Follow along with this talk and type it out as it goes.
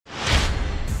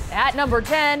At number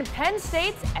 10, Penn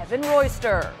State's Evan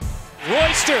Royster.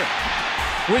 Royster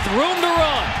with room to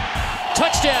run.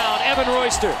 Touchdown, Evan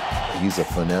Royster. He's a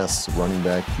finesse running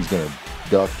back. He's going to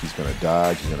duck, he's going to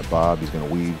dodge, he's going to bob, he's going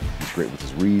to weave. He's great with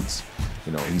his reads.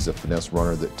 You know, he's a finesse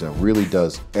runner that really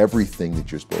does everything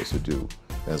that you're supposed to do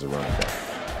as a running back.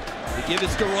 They give it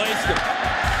to Royster.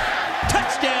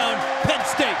 Touchdown, Penn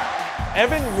State.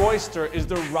 Evan Royster is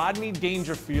the Rodney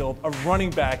Dangerfield of running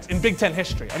backs in Big Ten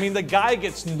history. I mean, the guy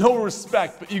gets no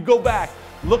respect, but you go back,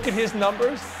 look at his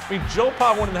numbers. I mean, Joe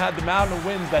Pa wouldn't have had the amount of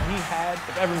wins that he had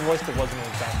if Evan Royster wasn't in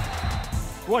his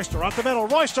back. Royster up the middle.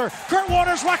 Royster, Kurt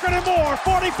Warner's record and more.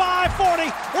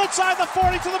 45-40, inside the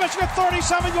 40 to the Michigan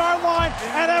 37-yard line.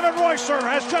 And Evan Royster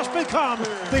has just become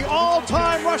the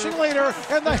all-time rushing leader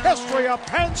in the history of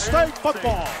Penn State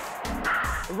football.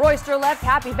 Royster left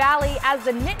Happy Valley as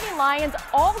the Nittany Lions'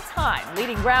 all-time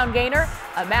leading ground gainer,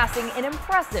 amassing an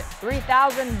impressive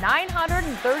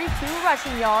 3,932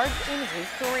 rushing yards in his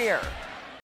career.